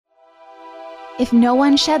If no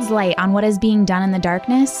one sheds light on what is being done in the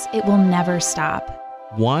darkness, it will never stop.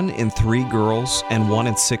 1 in 3 girls and 1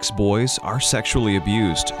 in 6 boys are sexually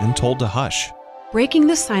abused and told to hush. Breaking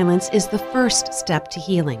the silence is the first step to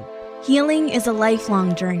healing. Healing is a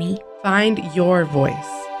lifelong journey. Find your voice.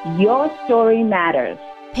 Your story matters.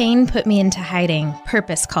 Pain put me into hiding.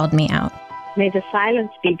 Purpose called me out. May the silence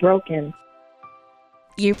be broken.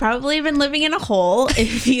 You've probably been living in a hole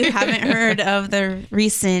if you haven't heard of the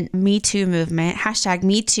recent Me Too movement. Hashtag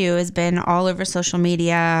Me Too has been all over social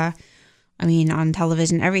media. I mean, on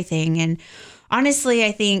television, everything. And honestly,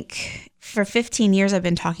 I think for 15 years, I've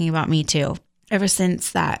been talking about Me Too. Ever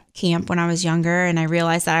since that camp when I was younger, and I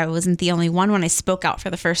realized that I wasn't the only one when I spoke out for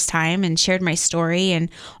the first time and shared my story, and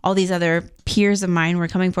all these other peers of mine were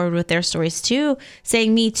coming forward with their stories too,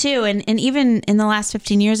 saying Me Too. And even in the last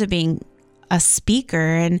 15 years of being a speaker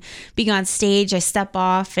and being on stage, I step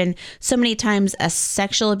off, and so many times a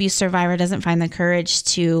sexual abuse survivor doesn't find the courage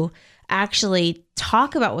to actually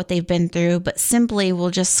talk about what they've been through, but simply will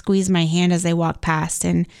just squeeze my hand as they walk past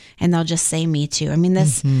and they'll just say Me Too. I mean,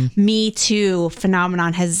 this Me Too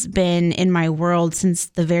phenomenon has been in my world since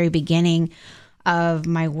the very beginning of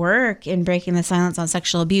my work in breaking the silence on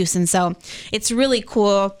sexual abuse. And so it's really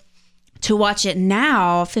cool to watch it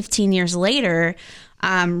now, 15 years later,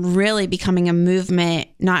 really becoming a movement,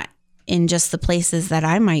 not in just the places that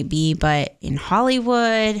I might be, but in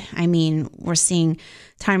Hollywood. I mean, we're seeing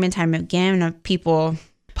time and time again of people.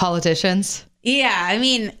 Politicians. Yeah. I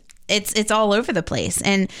mean, it's all over the place.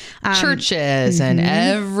 And churches and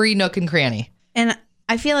every nook and cranny. And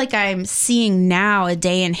I feel like I'm seeing now a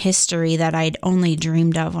day in history that I'd only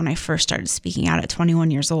dreamed of when I first started speaking out at 21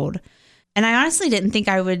 years old. And I honestly didn't think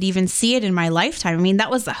I would even see it in my lifetime. I mean, that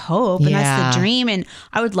was the hope and that's the dream. And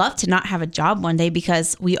I would love to not have a job one day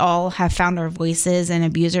because we all have found our voices and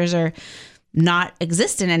abusers are not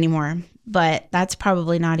existent anymore. But that's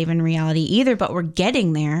probably not even reality either, but we're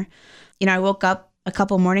getting there. You know, I woke up a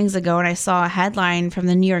couple mornings ago and I saw a headline from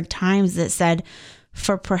the New York Times that said,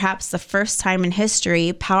 for perhaps the first time in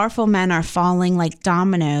history, powerful men are falling like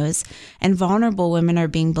dominoes and vulnerable women are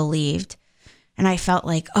being believed. And I felt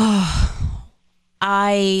like,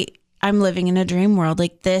 I'm living in a dream world.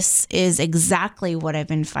 Like, this is exactly what I've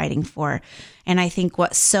been fighting for. And I think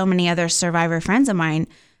what so many other survivor friends of mine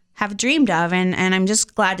have dreamed of. And I'm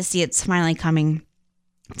just glad to see it's finally coming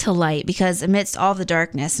to light, because amidst all the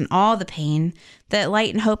darkness and all the pain, that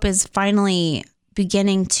light and hope is finally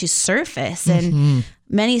beginning to surface. And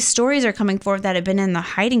many stories are coming forward that have been in the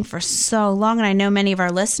hiding for so long. And I know many of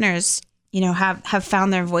our listeners, you know, have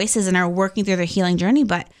found their voices and are working through their healing journey.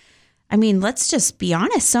 But I mean, let's just be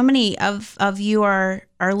honest. So many of you are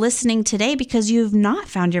listening today because you've not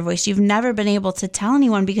found your voice. You've never been able to tell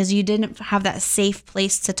anyone because you didn't have that safe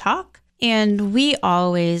place to talk. And we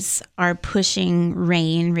always are pushing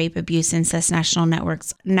RAINN, Rape, Abuse, Incest National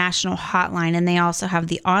Network's national hotline. And they also have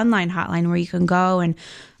the online hotline where you can go and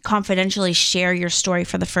confidentially share your story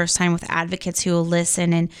for the first time with advocates who will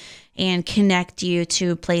listen and connect you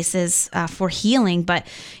to places for healing. But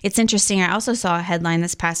it's interesting. I also saw a headline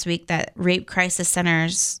this past week that rape crisis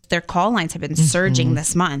centers, their call lines have been surging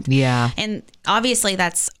this month. Yeah. And obviously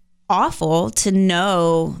that's awful to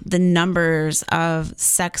know the numbers of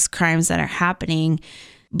sex crimes that are happening,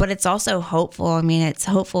 but it's also hopeful. I mean, it's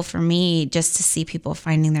hopeful for me just to see people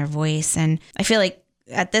finding their voice. And I feel like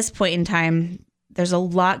at this point in time, there's a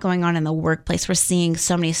lot going on in the workplace. We're seeing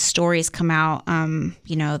so many stories come out.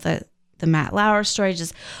 You know, the Matt Lauer story,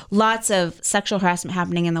 just lots of sexual harassment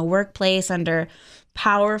happening in the workplace under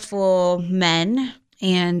powerful men.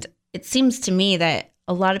 And it seems to me that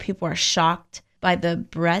a lot of people are shocked by the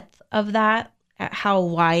breadth of that, at how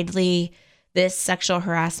widely this sexual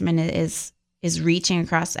harassment is reaching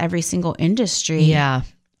across every single industry. Yeah.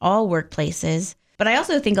 All workplaces. But I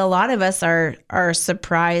also think a lot of us are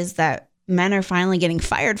surprised that men are finally getting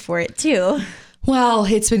fired for it too. Well,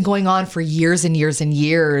 it's been going on for years and years and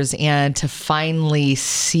years. And to finally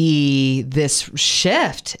see this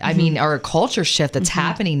shift, I mean, our culture shift that's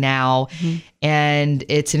happening now. And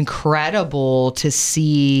it's incredible to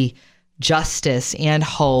see justice and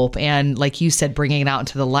hope. And like you said, bringing it out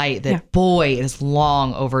into the light that, boy, it is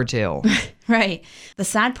long overdue. Right. The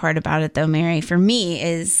sad part about it, though, Mary, for me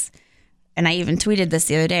is, and I even tweeted this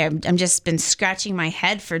the other day, I'm just been scratching my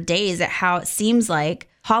head for days at how it seems like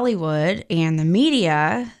Hollywood and the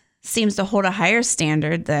media seems to hold a higher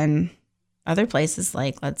standard than other places,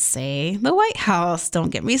 like, let's say, the White House.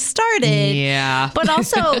 Don't get me started. Yeah. But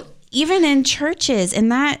also even in churches,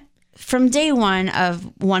 and that from day one of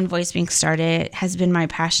One Voice being started, it has been my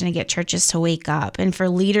passion to get churches to wake up and for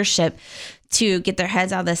leadership to get their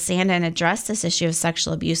heads out of the sand and address this issue of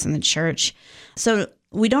sexual abuse in the church. So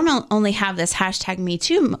we don't only have this hashtag Me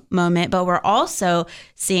Too moment, but we're also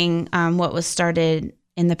seeing what was started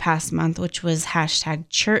in the past month, which was hashtag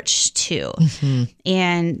Church Too.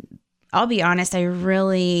 And I'll be honest, I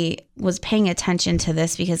really was paying attention to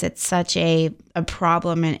this because it's such a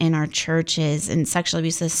problem in our churches, and sexual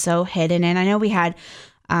abuse is so hidden. And I know we had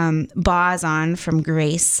Boz on from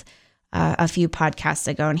Grace a few podcasts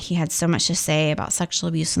ago, and he had so much to say about sexual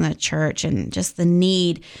abuse in the church and just the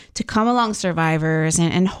need to come along survivors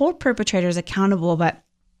and hold perpetrators accountable. But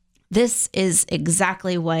this is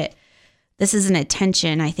exactly what this is, an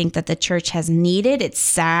attention I think that the church has needed. It's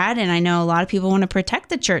sad, and I know a lot of people want to protect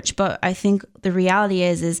the church, but I think the reality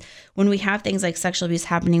is when we have things like sexual abuse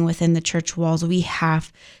happening within the church walls, we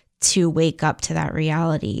have to wake up to that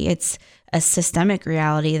reality. It's a systemic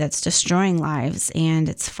reality that's destroying lives, and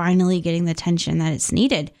it's finally getting the attention that it's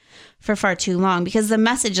needed for far too long. Because the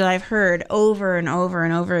message that I've heard over and over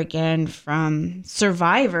and over again from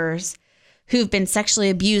survivors who've been sexually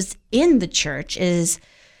abused in the church is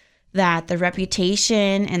that the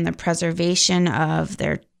reputation and the preservation of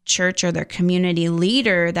their church or their community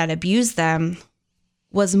leader that abused them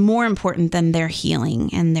was more important than their healing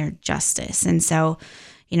and their justice. And so,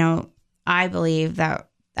 I believe that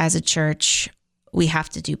as a church, we have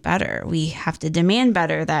to do better. We have to demand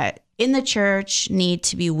better, that in the church need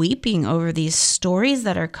to be weeping over these stories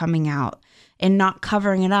that are coming out and not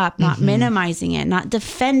covering it up, not minimizing it, not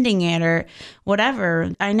defending it or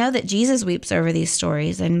whatever. I know that Jesus weeps over these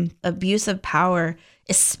stories, and abuse of power,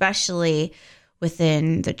 especially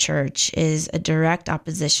within the church, is a direct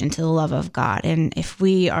opposition to the love of God. And if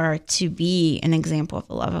we are to be an example of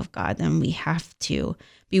the love of God, then we have to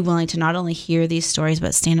be willing to not only hear these stories,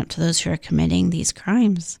 but stand up to those who are committing these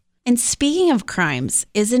crimes. And speaking of crimes,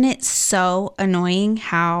 isn't it so annoying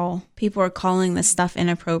how people are calling this stuff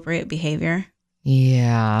inappropriate behavior?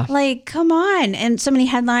 Yeah. Like, come on. And so many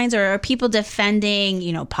headlines are people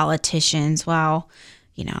defending, politicians. Well,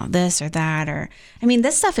 this or that, or,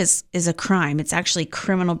 this stuff is a crime. It's actually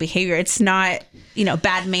criminal behavior. It's not,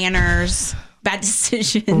 bad manners, bad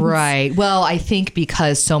decisions. Right. Well, I think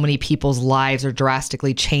because so many people's lives are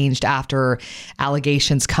drastically changed after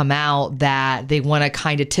allegations come out, that they want to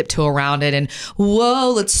kind of tiptoe around it and,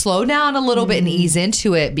 whoa, let's slow down a little bit and ease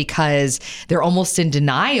into it, because they're almost in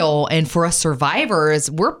denial. And for us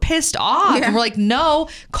survivors, we're pissed off. Yeah. And we're like, no,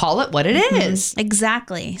 call it what it is.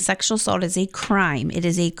 Exactly. Sexual assault is a crime. It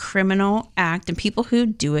is a criminal act, and people who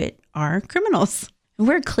do it are criminals.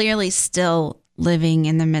 We're clearly still living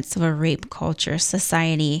in the midst of a rape culture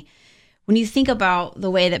society. When you think about the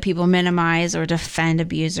way that people minimize or defend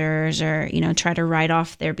abusers, or, try to write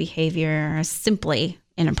off their behavior as simply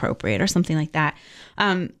inappropriate or something like that.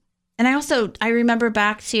 And I remember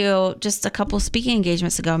back to just a couple speaking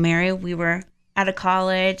engagements ago, Mary, we were at a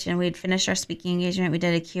college and we'd finished our speaking engagement. We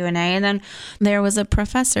did a Q&A, and then there was a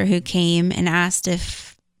professor who came and asked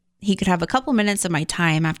if he could have a couple minutes of my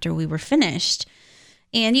time after we were finished.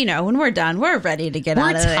 And, when we're done, we're ready to get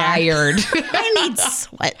out of there. We're tired. I need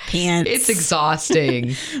sweatpants. It's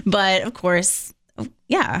exhausting. But of course,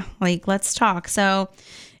 yeah, let's talk. So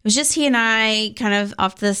it was just he and I kind of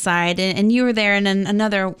off to the side, and you were there, and then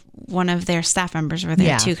another one of their staff members were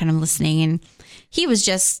there too, kind of listening. And he was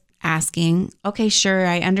just asking, okay, sure,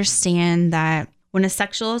 I understand that when a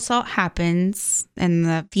sexual assault happens and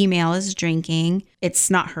the female is drinking, it's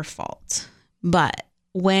not her fault. But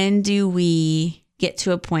when do we get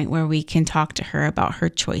to a point where we can talk to her about her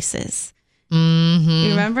choices? You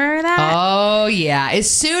remember that? Oh, yeah. As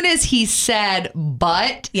soon as he said,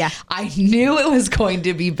 but, I knew it was going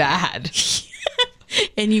to be bad.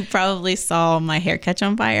 And you probably saw my hair catch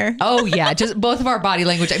on fire. Oh, yeah. Just both of our body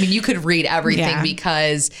language. You could read everything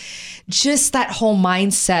because just that whole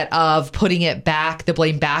mindset of putting the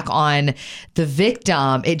blame back on the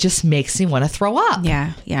victim, it just makes me want to throw up.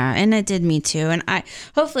 Yeah. And it did me too. And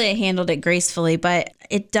hopefully I handled it gracefully, but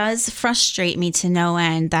it does frustrate me to no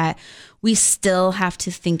end that we still have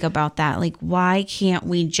to think about that. Why can't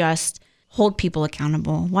we just hold people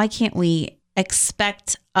accountable? Why can't we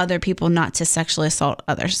expect other people not to sexually assault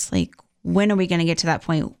others? When are we going to get to that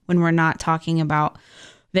point when we're not talking about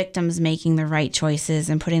victims making the right choices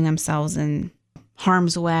and putting themselves in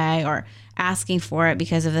harm's way or asking for it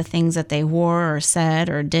because of the things that they wore or said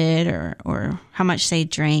or did or how much they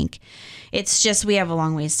drank? It's just, we have a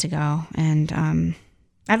long ways to go. And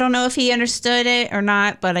I don't know if he understood it or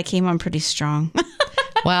not, but I came on pretty strong.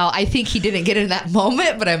 Well, I think he didn't get it in that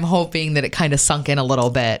moment, but I'm hoping that it kind of sunk in a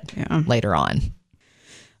little bit later on.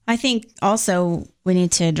 I think also we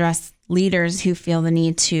need to address leaders who feel the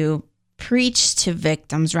need to preach to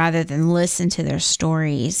victims rather than listen to their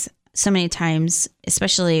stories. So many times,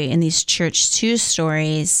 especially in these Church 2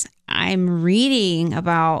 stories, I'm reading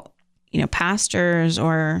about, pastors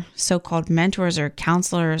or so-called mentors or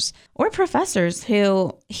counselors or professors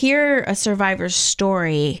who hear a survivor's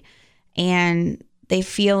story and they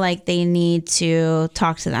feel like they need to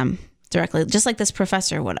talk to them directly, just like this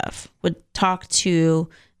professor would talk to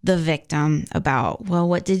the victim about, well,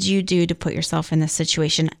 what did you do to put yourself in this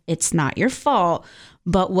situation? It's not your fault,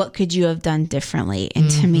 but what could you have done differently? And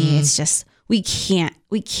to me, it's just, we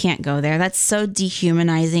can't go there. That's so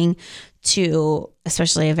dehumanizing to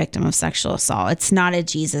especially a victim of sexual assault. It's not a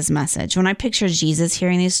Jesus message. When I picture Jesus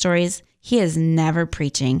hearing these stories, he is never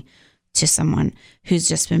preaching to someone who's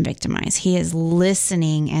just been victimized. He is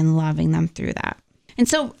listening and loving them through that. And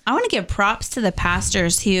so I want to give props to the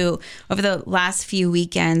pastors who, over the last few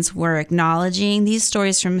weekends, were acknowledging these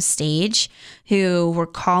stories from stage, who were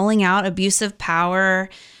calling out abusive power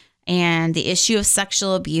and the issue of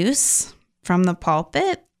sexual abuse from the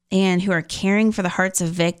pulpit, and who are caring for the hearts of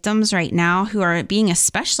victims right now who are being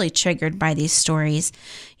especially triggered by these stories.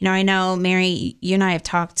 I know, Mary, you and I have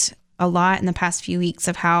talked a lot in the past few weeks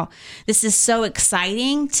of how this is so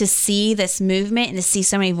exciting to see this movement and to see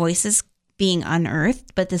so many voices being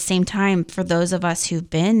unearthed. But at the same time, for those of us who've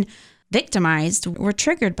been victimized, we're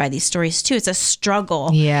triggered by these stories too. It's a struggle.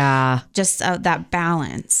 Yeah. Just that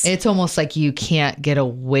balance. It's almost like you can't get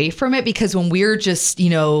away from it, because when we're just,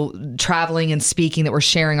 traveling and speaking, that we're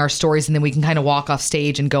sharing our stories and then we can kind of walk off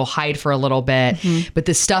stage and go hide for a little bit. Mm-hmm. But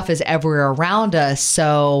this stuff is everywhere around us.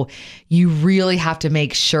 So you really have to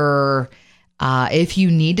make sure if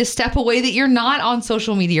you need to step away, that you're not on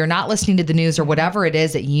social media, you're not listening to the news or whatever it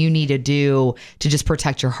is that you need to do to just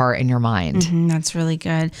protect your heart and your mind. Mm-hmm, that's really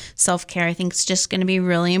good. Self-care, I think, is just going to be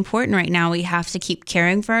really important right now. We have to keep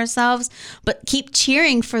caring for ourselves, but keep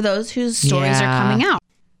cheering for those whose stories are coming out.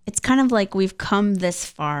 It's kind of like we've come this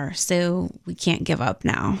far, so we can't give up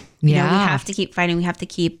now. We have to keep fighting. We have to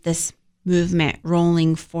keep this movement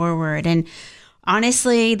rolling forward. And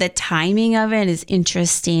honestly, the timing of it is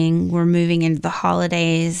interesting. We're moving into the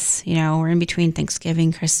holidays. We're in between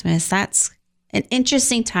Thanksgiving, Christmas. That's an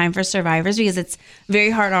interesting time for survivors because it's very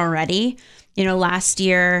hard already. Last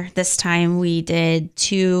year, this time, we did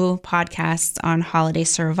 2 podcasts on holiday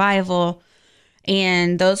survival.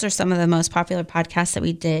 And those are some of the most popular podcasts that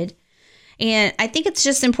we did. And I think it's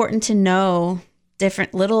just important to know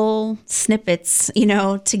different little snippets,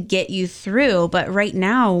 to get you through. But right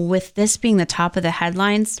now, with this being the top of the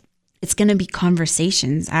headlines, it's going to be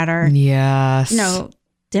conversations at our,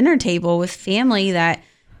 dinner table with family that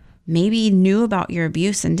maybe knew about your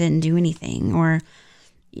abuse and didn't do anything. Or,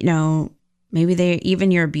 maybe even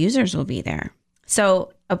your abusers will be there.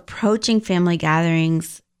 So approaching family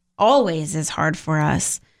gatherings always is hard for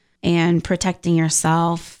us, and protecting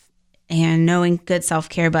yourself and knowing good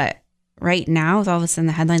self-care. But right now, with all this in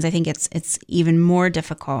the headlines, I think it's even more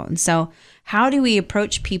difficult. And so how do we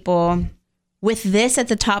approach people with this at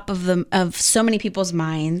the top of so many people's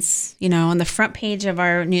minds, on the front page of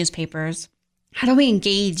our newspapers? How do we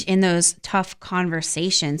engage in those tough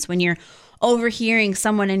conversations when you're overhearing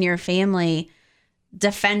someone in your family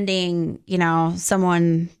defending,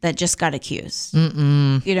 someone that just got accused?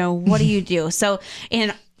 What do you do? So,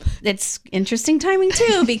 and it's interesting timing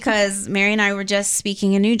too, because Mary and I were just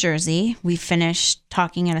speaking in New Jersey. We finished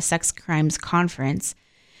talking at a sex crimes conference,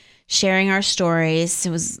 sharing our stories. It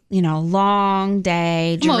was, long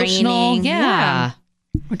day, emotional, draining. Yeah.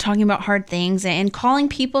 We're talking about hard things and calling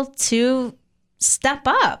people to step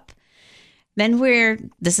up. Then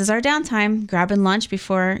this is our downtime, grabbing lunch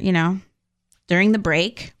before, during the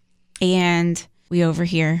break, and we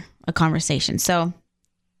overhear a conversation. So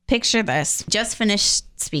picture this. Just finished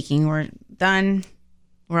speaking. We're done.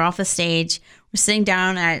 We're off the stage. We're sitting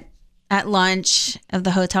down at lunch of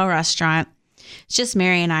the hotel restaurant. It's just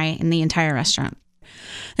Mary and I in the entire restaurant.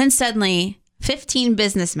 Then suddenly 15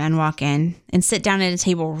 businessmen walk in and sit down at a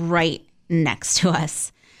table right next to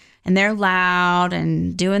us. And they're loud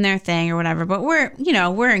and doing their thing or whatever. But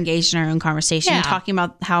we're engaged in our own conversation, talking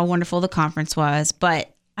about how wonderful the conference was.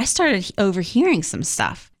 But I started overhearing some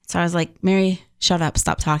stuff. So I was like, Mary, shut up,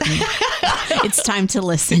 stop talking. It's time to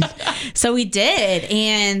listen. So we did.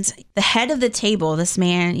 And the head of the table, this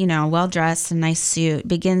man, well-dressed, a nice suit,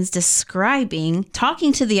 begins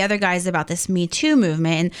talking to the other guys about this Me Too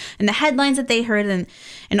movement and the headlines that they heard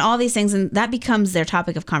and all these things. And that becomes their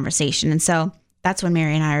topic of conversation. And so that's when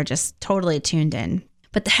Mary and I are just totally tuned in.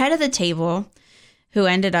 But the head of the table, who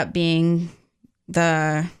ended up being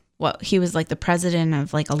the he was like the president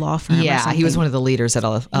of like a law firm. or Yeah, something. he was one of the leaders at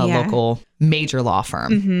a local major law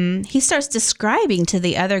firm. He starts describing to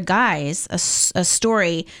the other guys a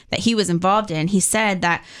story that he was involved in. He said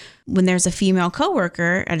that when there's a female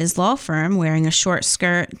coworker at his law firm wearing a short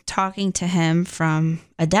skirt talking to him from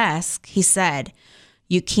a desk, he said,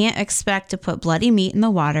 "You can't expect to put bloody meat in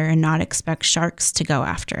the water and not expect sharks to go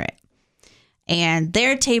after it." And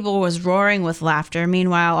their table was roaring with laughter.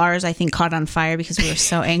 Meanwhile, ours, I think, caught on fire because we were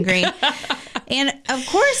so angry. And of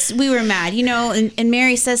course we were mad, and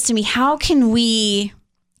Mary says to me, how can we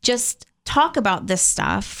just talk about this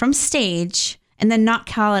stuff from stage and then not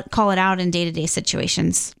call it out in day-to-day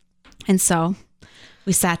situations? And so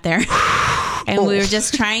we sat there and we were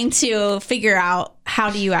just trying to figure out, how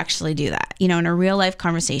do you actually do that? In a real life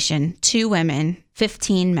conversation, 2 women,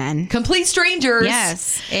 15 men. Complete strangers.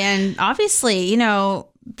 Yes. And obviously,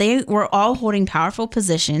 they were all holding powerful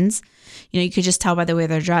positions. You could just tell by the way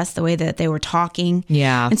they're dressed, the way that they were talking.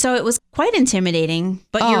 Yeah. And so it was quite intimidating.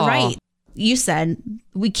 But you're right. You said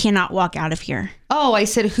we cannot walk out of here. Oh, I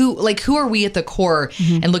said, who are we at the core?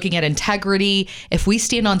 And looking at integrity, if we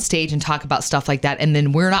stand on stage and talk about stuff like that, and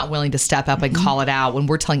then we're not willing to step up and call it out when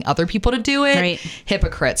we're telling other people to do it, Right.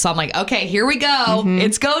 hypocrites. So I'm like, okay, here we go.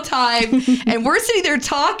 It's go time. And we're sitting there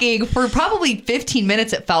talking for probably 15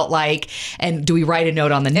 minutes, it felt like. And do we write a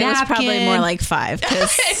note on the napkin? It was probably more like 5. It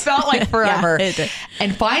felt like forever. Yeah, it did.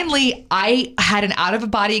 And finally, I had an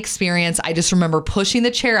out-of-body experience. I just remember pushing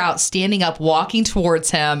the chair out, standing up, walking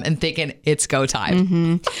towards him, and thinking, it's go time.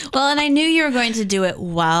 Well, and I knew you were going to do it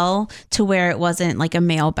well, to where it wasn't like a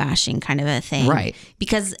male bashing kind of a thing. Right.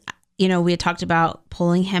 Because, we had talked about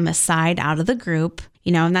pulling him aside out of the group,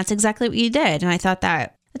 and that's exactly what you did. And I thought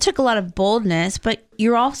that it took a lot of boldness, but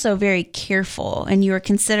you're also very careful and you were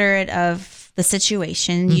considerate of the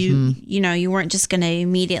situation. You weren't just going to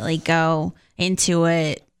immediately go into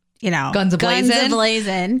it, Guns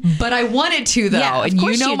a-blazing. But I wanted to, though. Yeah, of and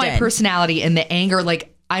course my you did. personality and the anger, like,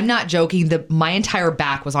 I'm not joking. My entire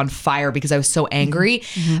back was on fire because I was so angry,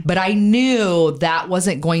 but I knew that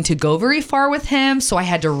wasn't going to go very far with him. So I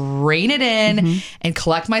had to rein it in and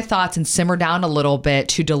collect my thoughts and simmer down a little bit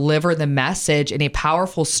to deliver the message in a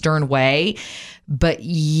powerful, stern way, but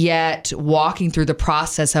yet walking through the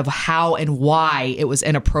process of how and why it was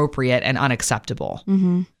inappropriate and unacceptable.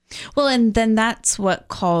 Well, and then that's what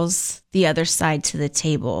calls the other side to the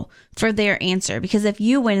table for their answer. Because if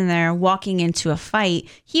you went in there walking into a fight,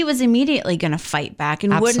 he was immediately going to fight back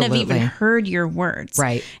and wouldn't have even heard your words.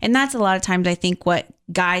 Right. And that's a lot of times, I think, what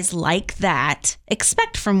guys like that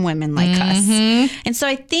expect from women like us. And so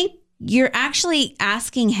I think you're actually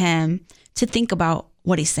asking him to think about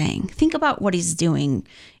what he's saying, think about what he's doing,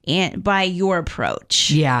 and by your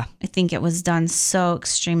approach. Yeah. I think it was done so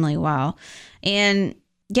extremely well. And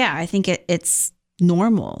yeah, I think it's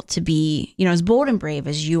normal to be, as bold and brave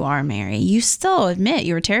as you are, Mary. You still admit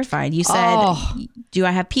you were terrified. You said, do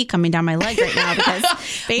I have pee coming down my leg right now? Because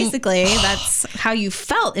basically that's how you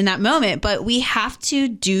felt in that moment. But we have to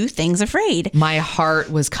do things afraid. My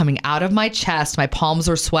heart was coming out of my chest. My palms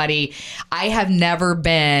were sweaty. I have never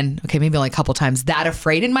been, maybe only a couple times, that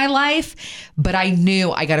afraid in my life. But I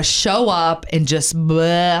knew I got to show up and just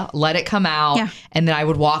let it come out. Yeah. And then I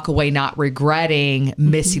would walk away not regretting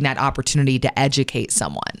missing that opportunity to educate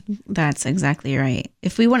someone. That's exactly right.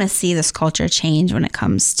 If we want to see this culture change when it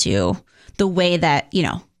comes to the way that,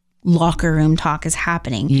 locker room talk is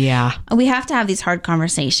happening. Yeah. We have to have these hard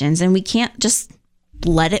conversations, and we can't just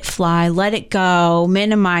let it fly, let it go,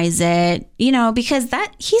 minimize it, because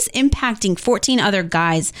that he's impacting 14 other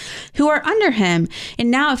guys who are under him. And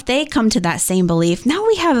now if they come to that same belief, now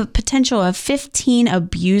we have a potential of 15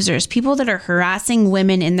 abusers, people that are harassing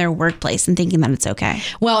women in their workplace and thinking that it's okay.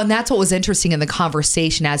 Well, and that's what was interesting in the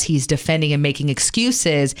conversation as he's defending and making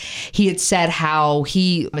excuses. He had said how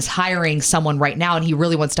he is hiring someone right now and he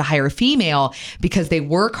really wants to hire a female because they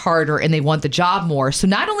work harder and they want the job more. So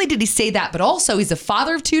not only did he say that, but also he's a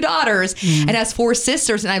father of 2 daughters and has 4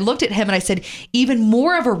 sisters. And I looked at him and I said, even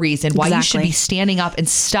more of a reason why you should be standing up and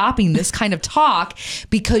stopping this kind of talk,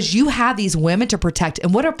 because you have these women to protect.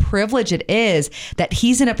 And what a privilege it is that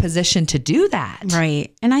he's in a position to do that.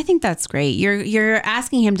 Right. And I think that's great. You're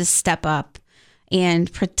asking him to step up and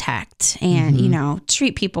protect and,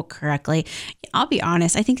 treat people correctly. I'll be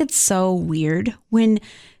honest. I think it's so weird when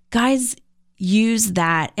guys use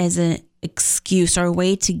that as an excuse or a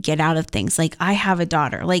way to get out of things. Like, I have a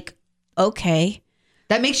daughter. Like, okay.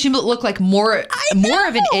 That makes you look like more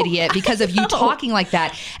of an idiot because of you talking like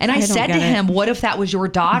that. And I said to him, what if that was your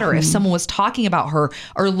daughter? If someone was talking about her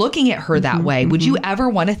or looking at her that way, would you ever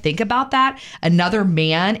want to think about that? Another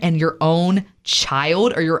man and your own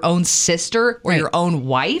child or your own sister or your own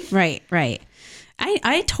wife. Right.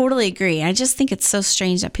 I totally agree. I just think it's so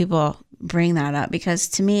strange that people bring that up, because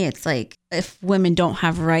to me, it's like, if women don't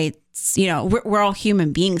have rights, we're all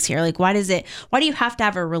human beings here. Like, why do you have to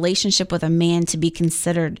have a relationship with a man to be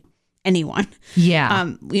considered anyone? Yeah.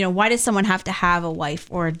 Why does someone have to have a wife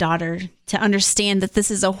or a daughter to understand that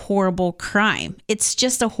this is a horrible crime? It's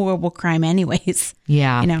just a horrible crime anyways.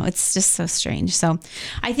 Yeah. It's just so strange. So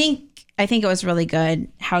I think it was really good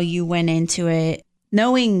how you went into it,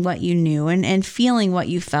 knowing what you knew and feeling what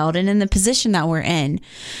you felt. And in the position that we're in,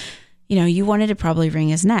 you wanted to probably wring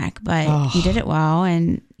his neck, but you did it well.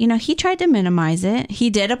 And, he tried to minimize it. He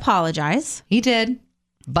did apologize. He did.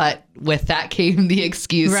 But with that came the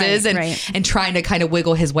excuses and trying to kind of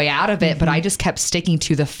wiggle his way out of it. Mm-hmm. But I just kept sticking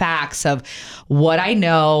to the facts of what I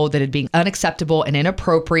know, that it being unacceptable and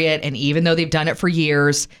inappropriate. And even though they've done it for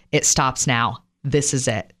years, it stops now. This is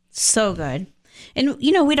it. So good. And,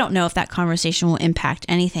 we don't know if that conversation will impact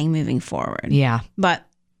anything moving forward. Yeah. But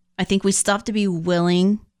I think we still have to be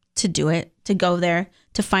willing to do it, to go there,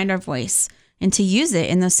 to find our voice, and to use it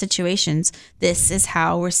in those situations. This is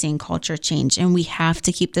how we're seeing culture change, and we have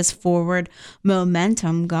to keep this forward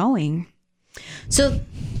momentum going. So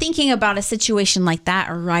thinking about a situation like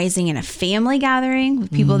that arising in a family gathering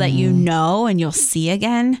with people that and you'll see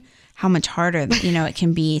again, how much harder, it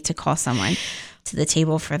can be to call someone to the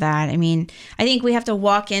table for that. I mean, I think we have to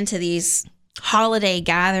walk into these holiday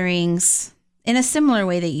gatherings in a similar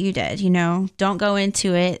way that you did. Don't go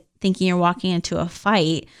into it thinking you're walking into a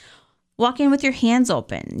fight. Walk in with your hands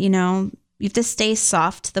open. You have to stay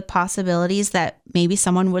soft to the possibilities that maybe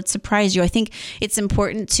someone would surprise you. I think it's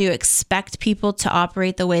important to expect people to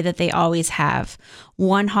operate the way that they always have.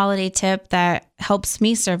 One holiday tip that helps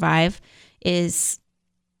me survive is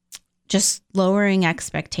just lowering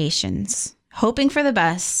expectations. Hoping for the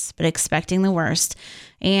best, but expecting the worst,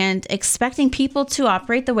 and expecting people to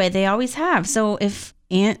operate the way they always have. So if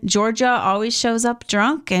Aunt Georgia always shows up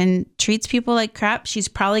drunk and treats people like crap, she's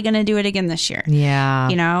probably going to do it again this year. Yeah.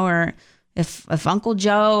 Or if Uncle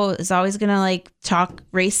Joe is always going to talk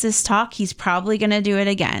racist talk, he's probably going to do it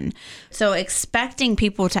again. So expecting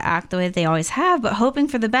people to act the way that they always have, but hoping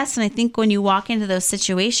for the best. And I think when you walk into those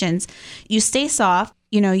situations, you stay soft.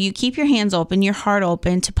 You keep your hands open, your heart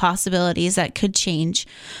open to possibilities that could change.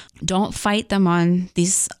 Don't fight them on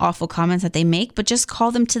these awful comments that they make, but just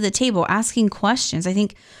call them to the table, asking questions. I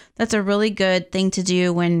think that's a really good thing to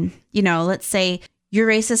do when, let's say your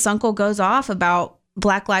racist uncle goes off about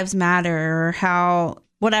Black Lives Matter or how,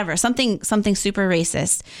 whatever, something super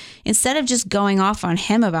racist. Instead of just going off on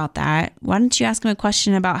him about that, why don't you ask him a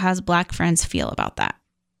question about how his Black friends feel about that?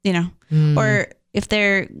 Or if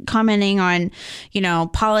they're commenting on,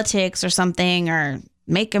 politics or something, or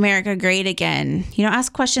make America great again,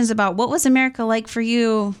 ask questions about what was America like for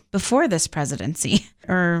you before this presidency,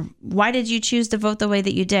 or why did you choose to vote the way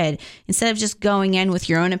that you did? Instead of just going in with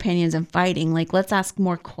your own opinions and fighting, let's ask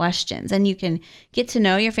more questions, and you can get to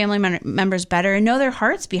know your family members better and know their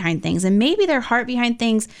hearts behind things. And maybe their heart behind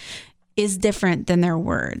things is different than their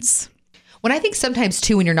words. When I think sometimes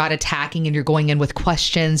too, when you're not attacking and you're going in with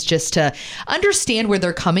questions just to understand where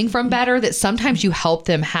they're coming from better, that sometimes you help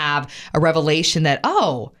them have a revelation that,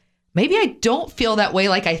 oh, maybe I don't feel that way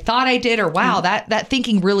like I thought I did, or wow, that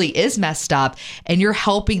thinking really is messed up. And you're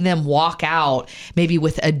helping them walk out maybe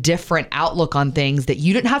with a different outlook on things that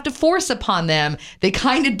you didn't have to force upon them. They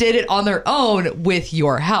kind of did it on their own with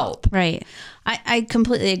your help. Right. I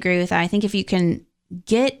completely agree with that. I think if you can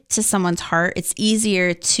get to someone's heart, it's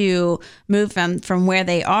easier to move them from where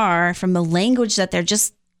they are, from the language that they're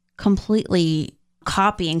just completely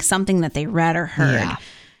copying something that they read or heard,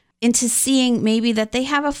 into seeing maybe that they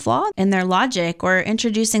have a flaw in their logic, or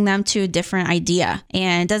introducing them to a different idea.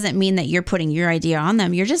 And it doesn't mean that you're putting your idea on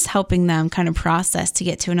them. You're just helping them kind of process to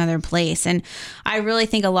get to another place. And I really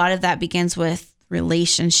think a lot of that begins with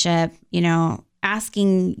relationship,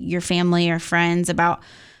 asking your family or friends about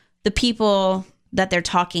the people that they're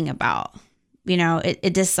talking about.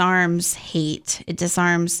 It disarms hate. It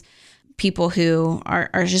disarms people who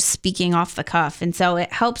are just speaking off the cuff. And so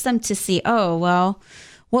it helps them to see, oh, well,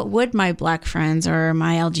 what would my Black friends or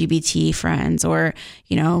my LGBT friends or,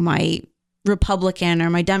 my Republican or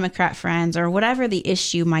my Democrat friends, or whatever the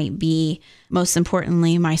issue might be, most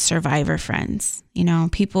importantly, my survivor friends,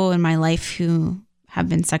 people in my life who have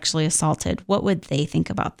been sexually assaulted, what would they think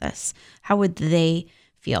about this? How would they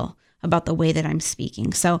feel about the way that I'm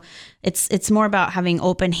speaking? So it's more about having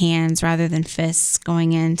open hands rather than fists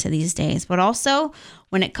going into these days. But also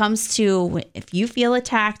when it comes to, if you feel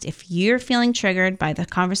attacked, if you're feeling triggered by the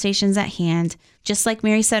conversations at hand, just like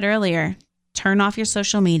Mary said earlier, turn off your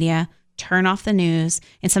social media, turn off the news.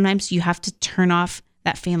 And sometimes you have to turn off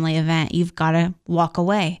that family event. You've got to walk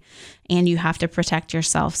away and you have to protect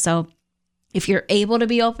yourself. So if you're able to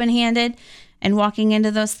be open-handed and walking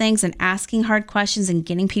into those things and asking hard questions and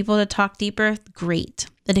getting people to talk deeper, great.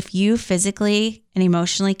 But if you physically and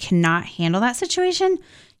emotionally cannot handle that situation,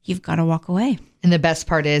 you've got to walk away. And the best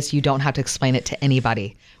part is you don't have to explain it to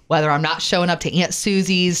anybody. Whether I'm not showing up to Aunt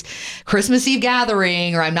Susie's Christmas Eve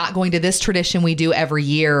gathering or I'm not going to this tradition we do every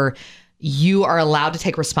year, you are allowed to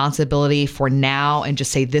take responsibility for now and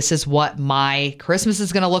just say, this is what my Christmas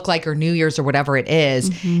is going to look like or New Year's or whatever it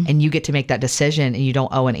is. And you get to make that decision and you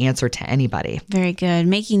don't owe an answer to anybody. Very good.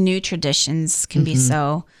 Making new traditions can be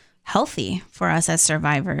so healthy for us as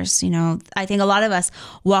survivors. You know, I think a lot of us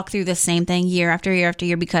walk through the same thing year after year after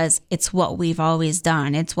year because it's what we've always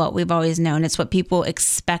done. It's what we've always known. It's what people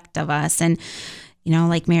expect of us. And, you know,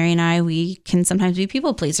 like Mary and I, we can sometimes be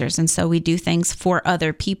people pleasers. And so we do things for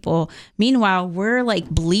other people. Meanwhile, we're like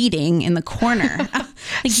bleeding in the corner.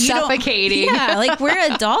 Like suffocating. Yeah, like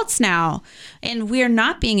we're adults now and we're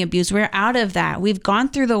not being abused. We're out of that. We've gone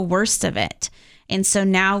through the worst of it. And so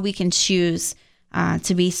now we can choose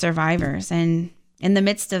to be survivors. And in the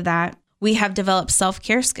midst of that, we have developed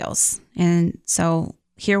self-care skills. And so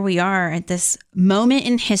here we are at this moment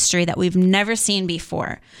in history that we've never seen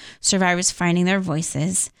before. Survivors finding their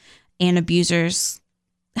voices and abusers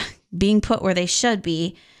being put where they should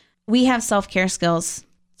be. We have self-care skills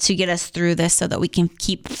to get us through this so that we can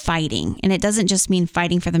keep fighting. And it doesn't just mean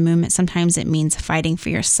fighting for the movement. Sometimes it means fighting for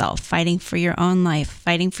yourself, fighting for your own life,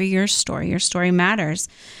 fighting for your story. Your story matters.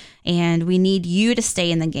 And we need you to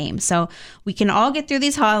stay in the game. So we can all get through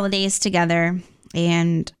these holidays together.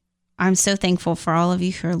 And I'm so thankful for all of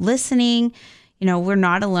you who are listening. You know, we're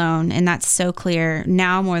not alone. And that's so clear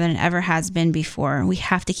now more than it ever has been before. We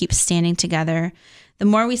have to keep standing together. The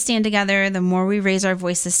more we stand together, the more we raise our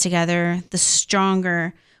voices together, the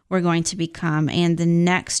stronger we're going to become. And the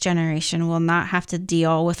next generation will not have to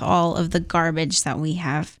deal with all of the garbage that we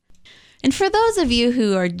have. And for those of you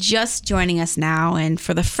who are just joining us now and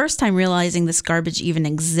for the first time realizing this garbage even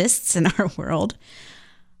exists in our world,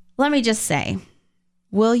 let me just say,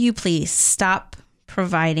 will you please stop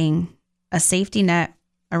providing a safety net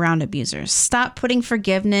around abusers? Stop putting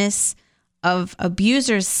forgiveness of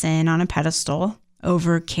abusers' sin on a pedestal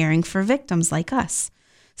over caring for victims like us.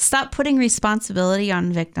 Stop putting responsibility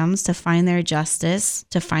on victims to find their justice,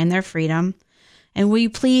 to find their freedom. And will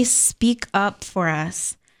you please speak up for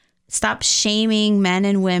us? Stop shaming men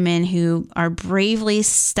and women who are bravely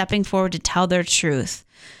stepping forward to tell their truth.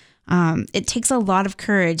 It takes a lot of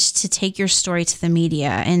courage to take your story to the media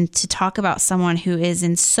and to talk about someone who is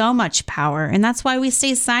in so much power. And that's why we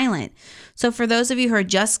stay silent. So for those of you who are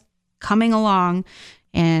just coming along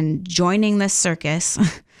and joining this circus,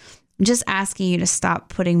 I'm just asking you to stop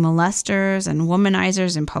putting molesters and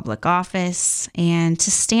womanizers in public office and to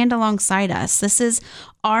stand alongside us. This is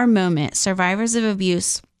our moment. Survivors of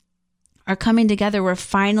abuse are coming together. We're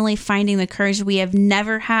finally finding the courage we have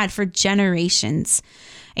never had for generations.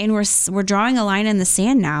 And we're drawing a line in the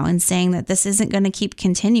sand now and saying that this isn't going to keep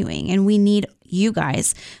continuing. And we need you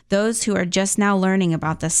guys, those who are just now learning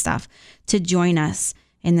about this stuff, to join us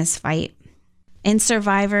in this fight. And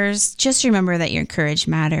survivors, just remember that your courage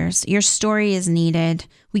matters. Your story is needed.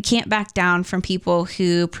 We can't back down from people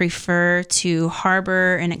who prefer to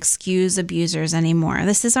harbor and excuse abusers anymore.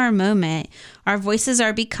 This is our moment. Our voices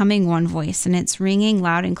are becoming one voice, and it's ringing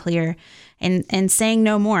loud and clear and saying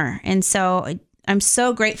no more. And so I'm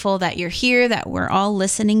so grateful that you're here, that we're all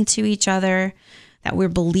listening to each other, that we're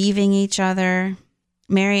believing each other.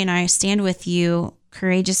 Mary and I stand with you,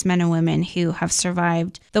 courageous men and women who have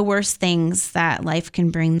survived the worst things that life can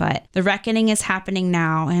bring. But the reckoning is happening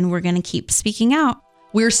now, and we're going to keep speaking out.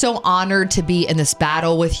 We're so honored to be in this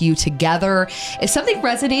battle with you together. If something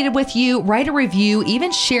resonated with you, write a review,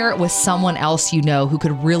 even share it with someone else you know who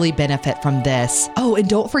could really benefit from this. Oh, and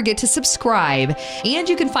don't forget to subscribe. And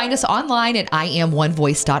you can find us online at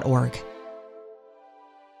iamonevoice.org.